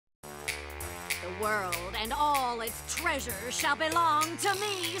The world and all its treasures shall belong to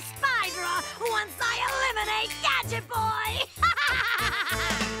me, Spydra, once I eliminate Gadget Boy!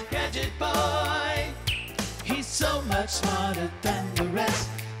 Gadget Boy, he's so much smarter than the rest.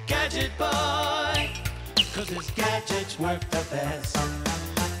 Gadget Boy, 'cause his gadgets work the best.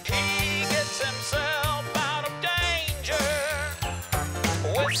 He gets himself out of danger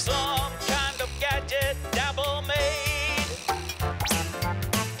with some kind of gadget dabble made.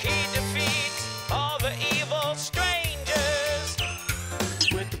 He defeats all the evil strangers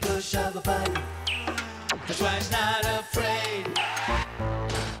with the push of a button. That's why he's not afraid.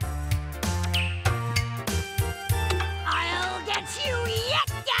 I'll get you yet,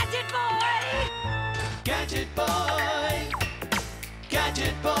 Gadget Boy! Gadget Boy,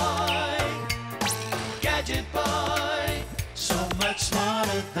 Gadget Boy, Gadget Boy, so much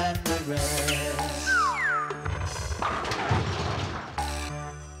smarter than the rest.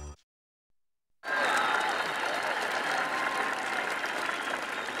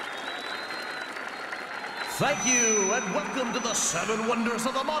 Thank you, and welcome to the 7 wonders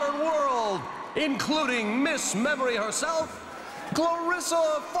of the modern world, including Miss Memory herself,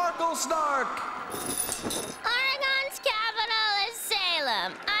 Clarissa Farklesnark. Oregon's capital is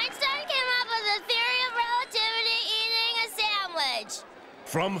Salem. Einstein came up with the theory of relativity eating a sandwich.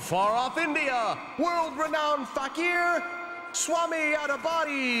 From far-off India, world-renowned Fakir, Swami out of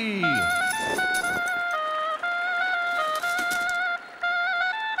body.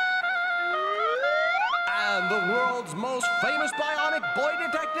 And the world's most famous bionic boy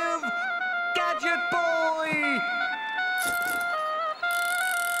detective, Gadget Boy.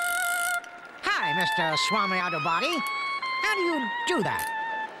 Hi, Mr. Swami out of body. How do you do that?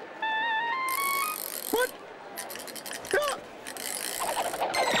 What?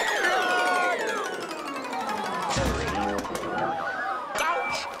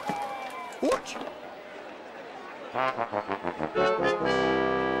 Ouch! What?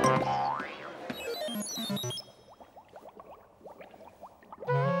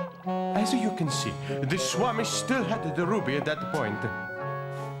 As you can see, the Swami still had the ruby at that point.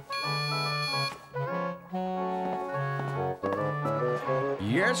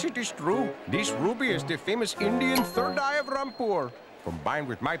 Yes, it is true. This ruby is the famous Indian third eye of Rampur. Combined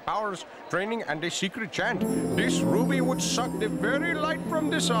with my powers, training, and a secret chant, this ruby would suck the very light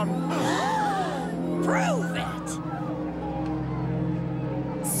from the sun. Prove it!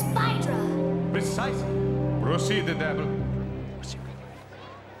 Spydra! Precisely. Proceed, the devil.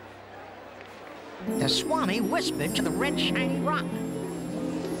 The Swami whispered to the red shiny rock.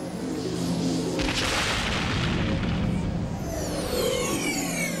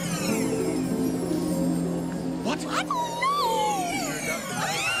 What? What? No!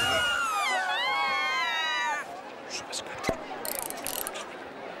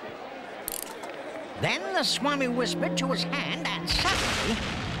 Then the Swami whispered to his hand, and suddenly...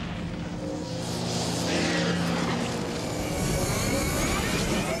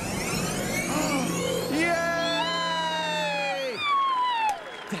 Yay!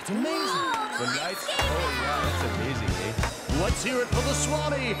 That's amazing. The lights. Oh, yeah, that's amazing, eh? Let's hear it for the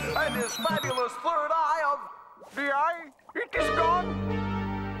Swami and his fabulous third eye of... The eye, it is gone.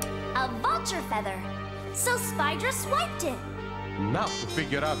 A vulture feather. So Spydra swiped it. Now to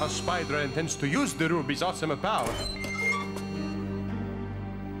figure out how Spydra intends to use the ruby's awesome power.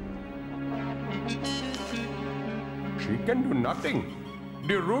 She can do nothing.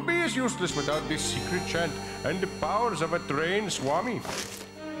 The ruby is useless without this secret chant and the powers of a trained Swami.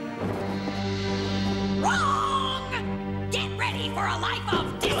 Wrong! Get ready for a life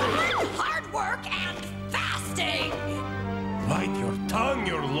of discipline, hard work, and fasting! Bite your tongue,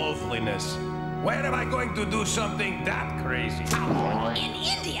 your loveliness. When am I going to do something that crazy? In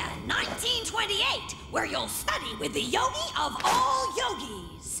India, 1928, where you'll study with the yogi of all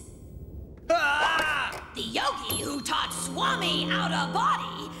yogis. Ah! The yogi who taught Swami out of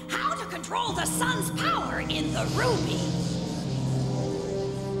body how to control the sun's power in the ruby.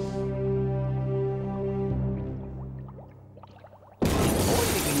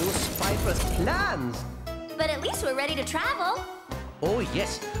 Only we knew Spydra's plans. But at least we're ready to travel. Oh,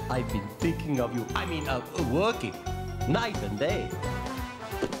 yes, I've been thinking of you. Working. Night and day.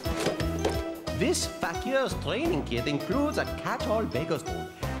 This Fakir's training kit includes a catch-all beggar stone.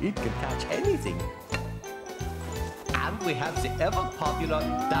 It can catch anything. And we have the ever-popular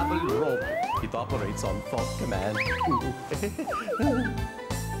double rope. It operates on thought command.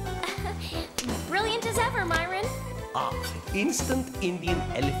 Brilliant as ever, Myron. Instant Indian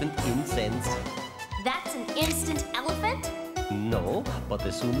elephant incense. That's an instant elephant? No, but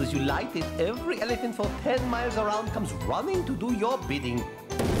as soon as you light it, every elephant for 10 miles around comes running to do your bidding.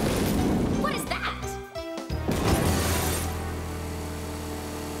 What is that?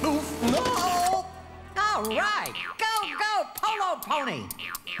 All right. Go, Polo Pony.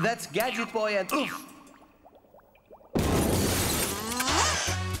 That's Gadget Boy and oof.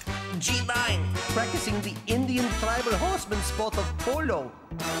 G9, practicing the Indian tribal horseman sport of polo.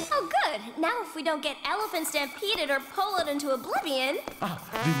 Oh, good. Now if we don't get elephant stampeded or poloed into oblivion... Ah,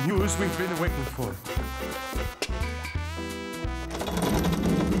 the news we've been waiting for.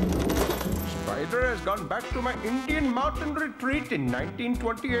 Spydra has gone back to my Indian mountain retreat in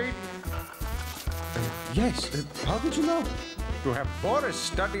 1928. Yes, how did you know? To have Boris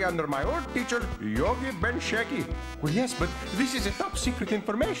study under my old teacher, Yogi Ben-Sheki. Well, yes, but this is a top secret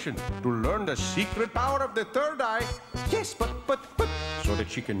information. To learn the secret power of the third eye. Yes, but... So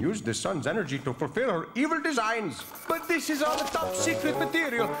that she can use the sun's energy to fulfill her evil designs. But this is all the top secret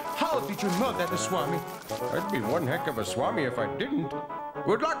material. How did you know that, Swami? I'd be one heck of a swami if I didn't.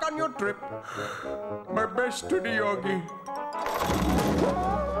 Good luck on your trip. My best to the Yogi.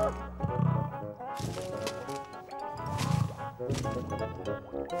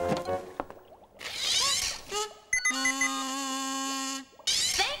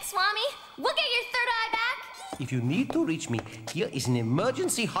 Thanks, Swami. We'll get your third eye back. If you need to reach me, here is an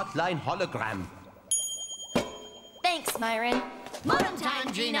emergency hotline hologram. Thanks, Myron. Modem time,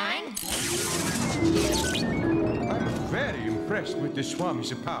 G9. I'm very impressed with the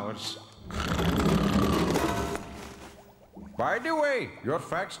Swami's powers. By the way, your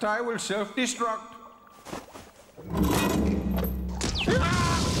fax tie will self-destruct.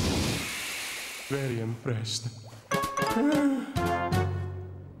 Very impressed.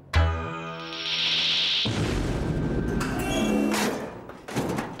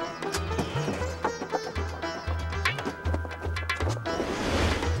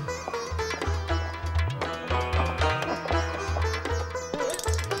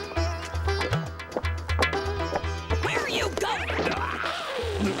 Where are you going?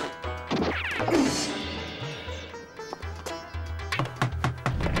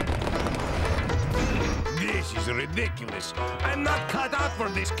 This is ridiculous. I'm not cut out for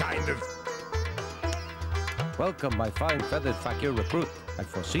this kind of... Welcome, my fine feathered Fakir recruit. I've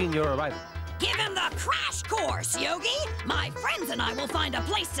foreseen your arrival. Give him the crash course, Yogi. My friends and I will find a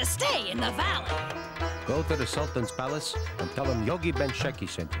place to stay in the valley. Go to the Sultan's palace and tell him Yogi Ben-Sheki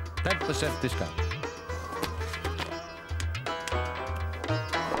sent you. 10% discount.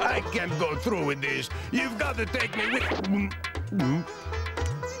 I can't go through with this. You've got to take me with...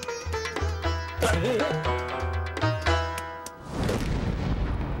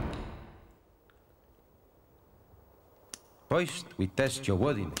 First, we test your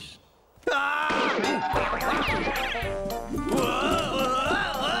worthiness.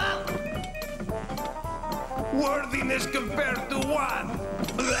 Worthiness compared to what?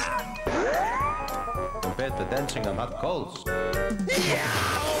 Compared to dancing on hot coals.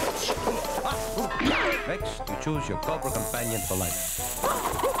 Next, you choose your Cobra companion for life.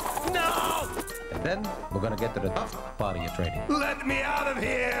 No! And then, we're gonna get to the tough part of your training. Let me out of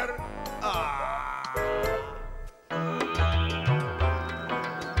here!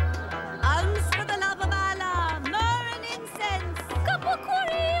 Alms for the love of Allah, myrrh and incense.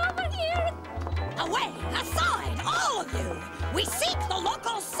 Kapokuri over here. Away, aside, all of you. We seek the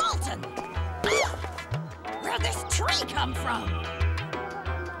local sultan. Where'd this tree come from?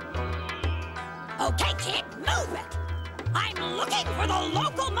 Okay, kid, move it. I'm looking for the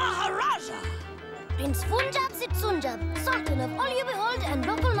local Maharaja. Prince Funjab Sitsunjab, Sultan of All You Behold and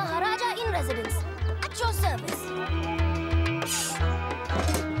local Maharaja in residence. At your service.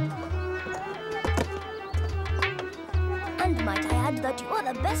 And might I add that you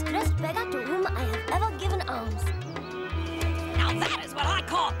are the best dressed beggar to whom I have ever given alms. Now that is what I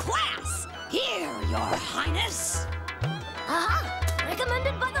call class. Here, your highness. Aha!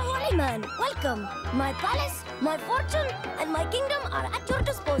 Recommended by the holy man. Welcome. My palace, my fortune, and my kingdom are at your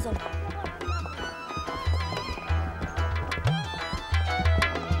disposal.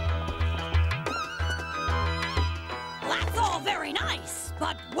 That's all very nice,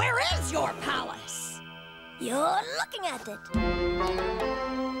 but where is your palace? You're looking at it.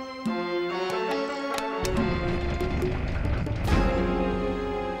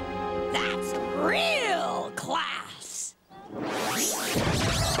 That's real class.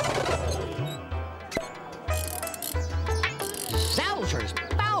 Zowsers,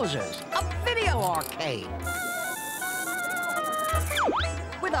 Bowsers, a video arcade.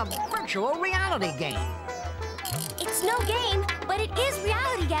 With a virtual reality game. It's no game, but it is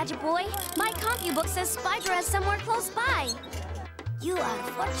reality, Gadget Boy. My CompuBook says Spydra is somewhere close by. You are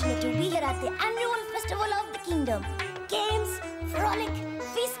fortunate to be here at the annual festival of the kingdom. Games, frolic,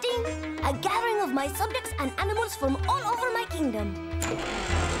 feasting, a gathering of my subjects and animals from all over my kingdom.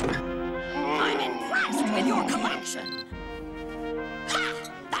 I'm impressed. impressed with your collection. Ha!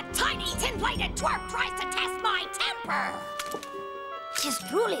 That tiny tin-plated twerp tries to test my temper. She's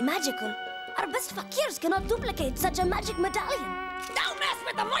truly magical. Our best fakirs cannot duplicate such a magic medallion. Don't mess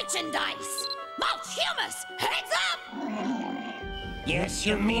with the merchandise. Mulch Humus, heads up! Yes,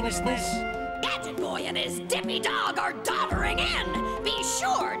 your meanestness? Gadget Boy and his dippy dog are doddering in. Be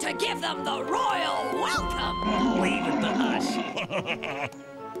sure to give them the royal welcome. Leave it to us.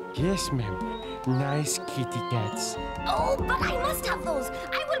 Yes, ma'am. Nice kitty cats. Oh, but I must have those.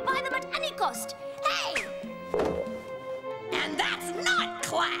 I will buy them at any cost. Hey! And that's not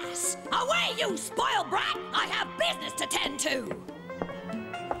class. Away, you spoiled brat. I have business to tend to.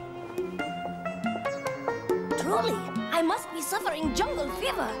 Truly, I must be suffering jungle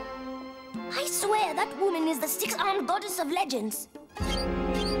fever. I swear that woman is the six-armed goddess of legends.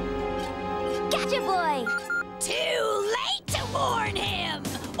 Gadget Boy! Too late to warn him,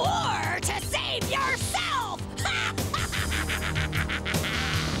 or to save yourself!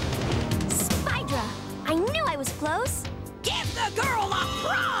 Spydra! I knew I was close. Give the girl a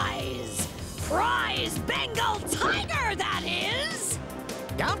prize! Prize Bengal tiger, that is!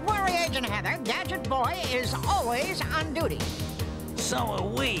 Don't worry, Agent Heather. Gadget Boy is always on duty. So are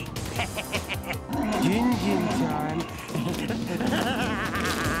we. Gin time.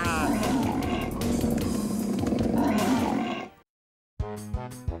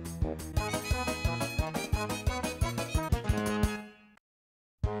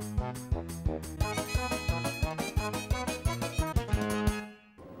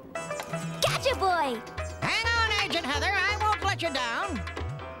 Gadget Boy! Hang on, Agent Heather. I won't let you down.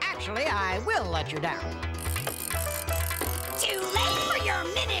 Actually, I will let you down. Too late for your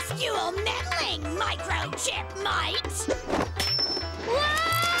minuscule meddling, microchip mite!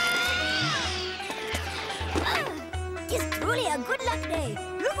 Tis truly a good luck day.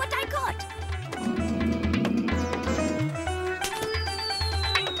 Look what I caught.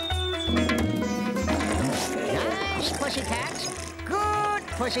 Nice, pussycats. Good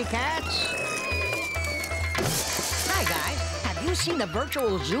pussycats. Hi, guys. Have you seen the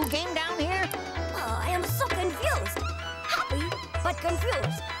virtual zoo game down here? Oh, I am so confused. Happy, but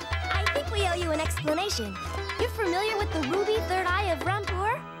confused. I think we owe you an explanation. You're familiar with the ruby third eye of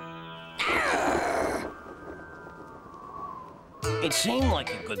Rampur? It seemed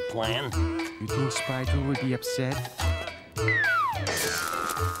like a good plan. You think Spydra would be upset?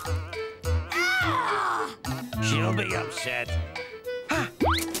 She'll be upset.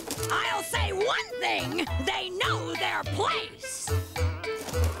 I'll say one thing, they know their place!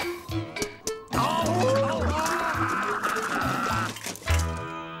 I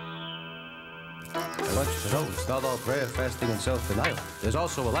want you to know it's not all prayer, fasting, and self-denial. There's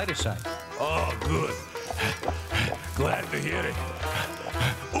also a lighter side. Oh, good. Glad to hear it.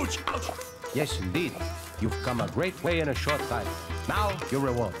 Ouch, ouch. Yes, indeed. You've come a great way in a short time. Now, your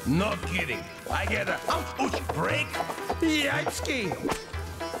reward. No kidding. I get a ouch break. Yipski.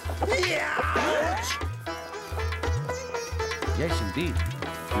 Ouch. Yes, indeed.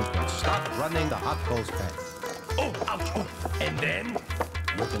 You can stop running the hot coals pad. Oh, ouch. Oh. And then?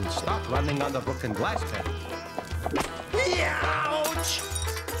 You can stop running on the broken glass pad. Ouch.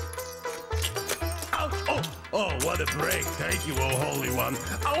 Ouch. Oh, oh, what a break. Thank you, oh holy one.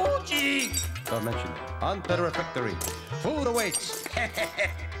 Ouchie. Don't mention it. On to the refectory. Food awaits.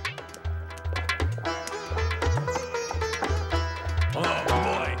 Oh,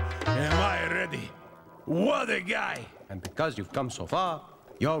 boy. Am I ready? What a guy. And because you've come so far,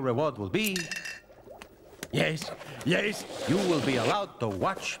 your reward will be... Yes, yes. You will be allowed to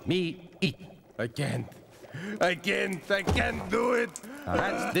watch me eat. I can't do it. Now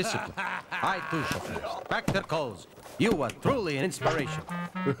that's discipline. I too shall first. Back to the coals. You are truly an inspiration.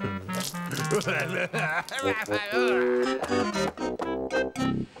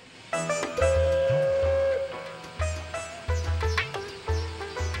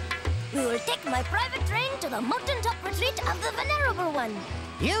 We will take my private train to the mountaintop retreat of the Venerable One.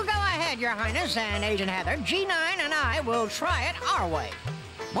 You go ahead, Your Highness and Agent Heather. G9 and I will try it our way.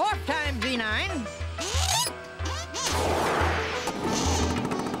 Morph time, G9.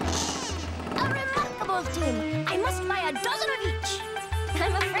 A remarkable team. I must buy a dozen of each.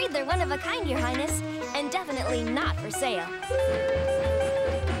 I'm afraid they're one of a kind, Your Highness, and definitely not for sale.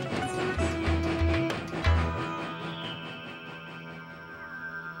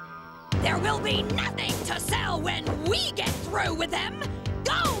 There will be nothing to sell when we get through with them!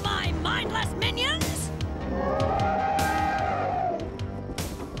 Go, my mindless minions!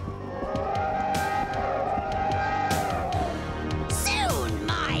 Soon,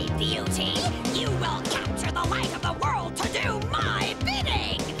 my beauty, you will capture the light of the world to do my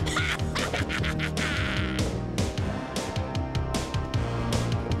bidding!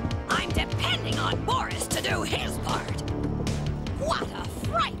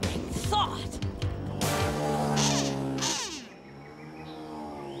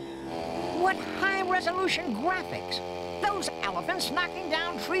 high-resolution graphics. Those elephants knocking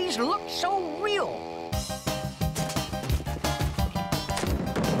down trees look so real.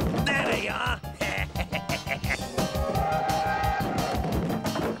 There they are.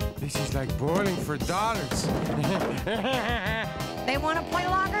 This is like bowling for dollars. They want to play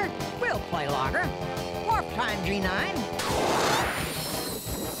lager? We'll play lager. Warp time, G9.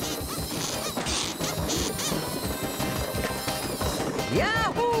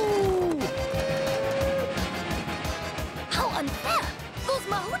 Yahoo! How unfair! Those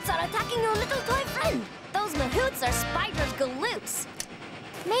mahouts are attacking your little toy friend. Those mahouts are Spydra's galoots.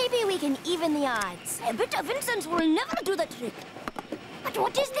 Maybe we can even the odds. A bit of incense will never do the trick. But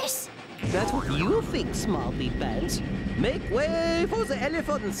what is this? That's what you think, small beat bands. Make way for the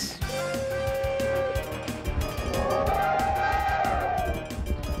elephants.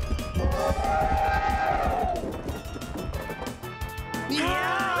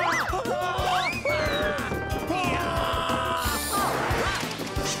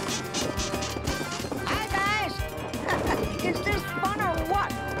 Hi, guys. Is this fun or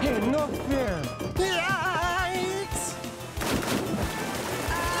what? Hey, no fair.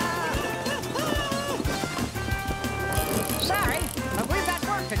 Sorry, but we've got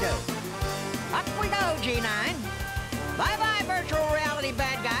work to do. Up we go, G9. Bye-bye, virtual reality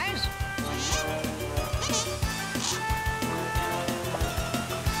bad guys.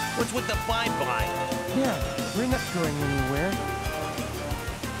 What's with the bye-bye? Yeah, we're not going anywhere.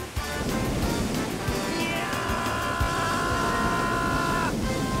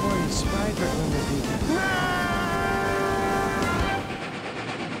 What is Spydra gonna do?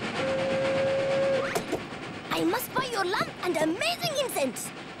 I must buy your lamp and amazing incense,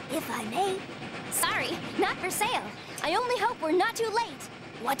 if I may. Sorry, not for sale. I only hope we're not too late.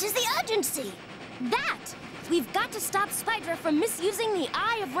 What is the urgency? That! We've got to stop Spydra from misusing the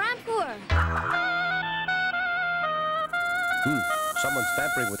Eye of Rampur. Someone's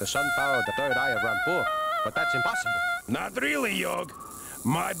tampering with the sun power of the third eye of Rampur, but that's impossible. Not really, Yog.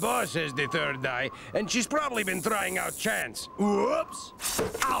 My boss has the third eye, and she's probably been trying out Chance. Whoops!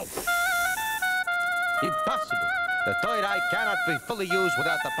 Ow! Impossible. The third eye cannot be fully used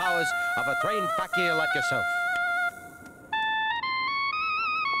without the powers of a trained fakir like yourself.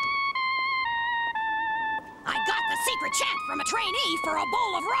 I got the secret chant from a trainee for a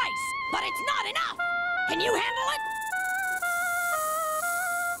bowl of rice, but it's not enough. Can you handle it?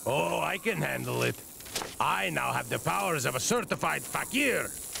 Oh, I can handle it. I now have the powers of a certified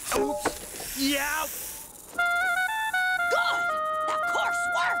fakir. Oops! Yeah! Good! The course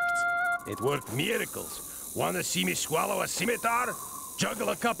worked! It worked miracles. Wanna see me swallow a scimitar? Juggle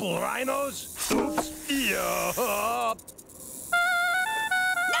a couple rhinos? Oops! Yeah!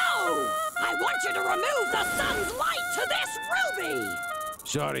 No! I want you to remove the sun's light to this ruby!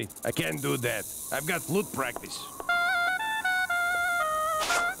 Sorry, I can't do that. I've got flute practice.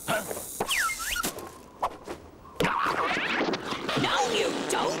 No, you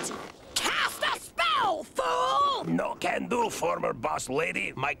don't! Cast a spell, fool! No can do, former boss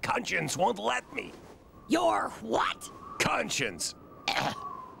lady. My conscience won't let me. Your what? Conscience!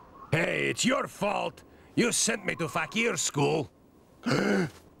 Hey, it's your fault. You sent me to fakir school. And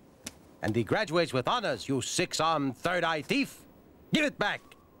he graduates with honors, you six-armed third-eye thief. Give it back.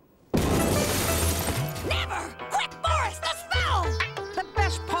 Never! Quick, Boris, the spell! The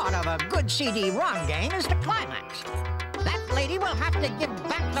best part of a good CD-ROM game is the climax. That lady will have to give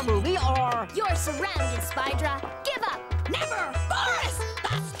back the ruby or... You're surrounded, Spydra. Give up! Never! Boris!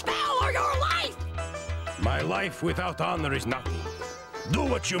 The spell or your life! My life without honor is nothing. Do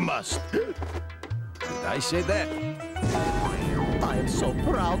what you must. Did I say that? I am so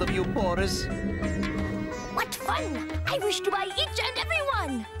proud of you, Boris. What fun! I wish to buy each and every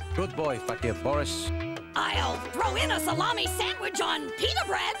one! Good boy, Fakir Boris. I'll throw in a salami sandwich on pita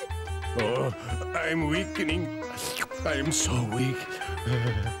bread. Oh, I'm weakening. I am so weak.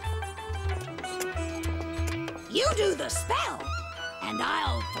 You do the spell, and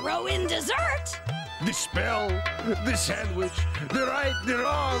I'll throw in dessert. The spell, the sandwich, the right, the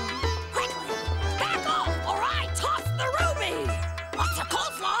wrong. Quickly, back off, or I toss the ruby. Lots of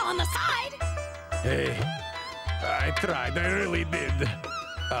coleslaw on the side. Hey, I tried, I really did.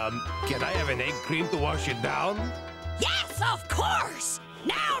 Can I have an egg cream to wash it down? Yes, of course.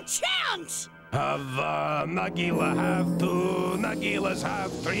 Now chant. Have Nagila have two, Nagilas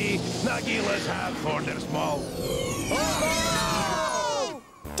have three, Nagilas have four, they're small. Oh!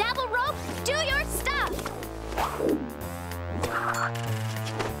 Dabble rope, do your stuff!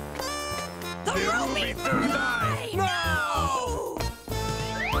 The ruby third eye. No!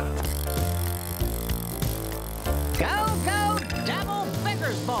 Go, go, double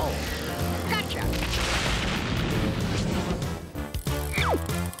fingers bowl. Gotcha. Maharaja.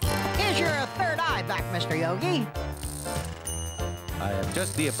 Here's your third eye back, Mr. Yogi. I am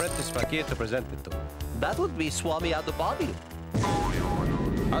just the apprentice Fakir to present it to. That would be Swami out of body.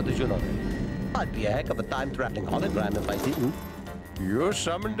 How did you know that? I'd be a heck of a time-traveling hologram if I didn't. You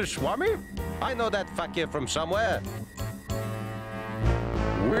summoned the Swami? I know that Fakir from somewhere.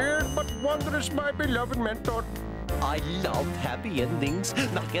 Weird but wondrous, my beloved mentor. I love happy endings.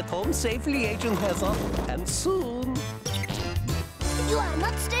 Now get home safely, Agent Heather, and soon. You are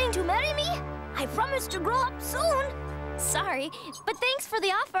not staying to marry me? I promise to grow up soon. Sorry, but thanks for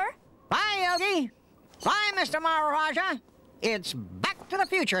the offer. Bye, Yogi. Bye, Mr. Maharaja. It's Back to the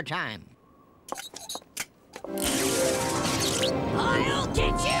Future time. I'll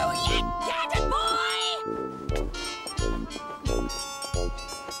get you yet, Gadget Boy!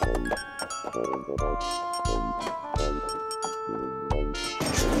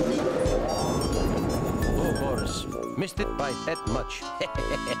 Oh, Boris, missed it by that much.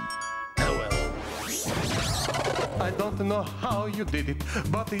 Oh well. I don't know how you did it,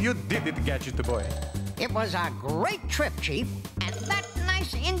 but you did it, Gadget Boy. It was a great trip, Chief, and that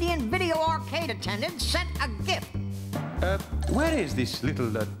nice Indian video arcade attendant sent a gift. Where is this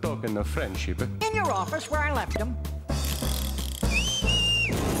little token of friendship? In your office where I left him.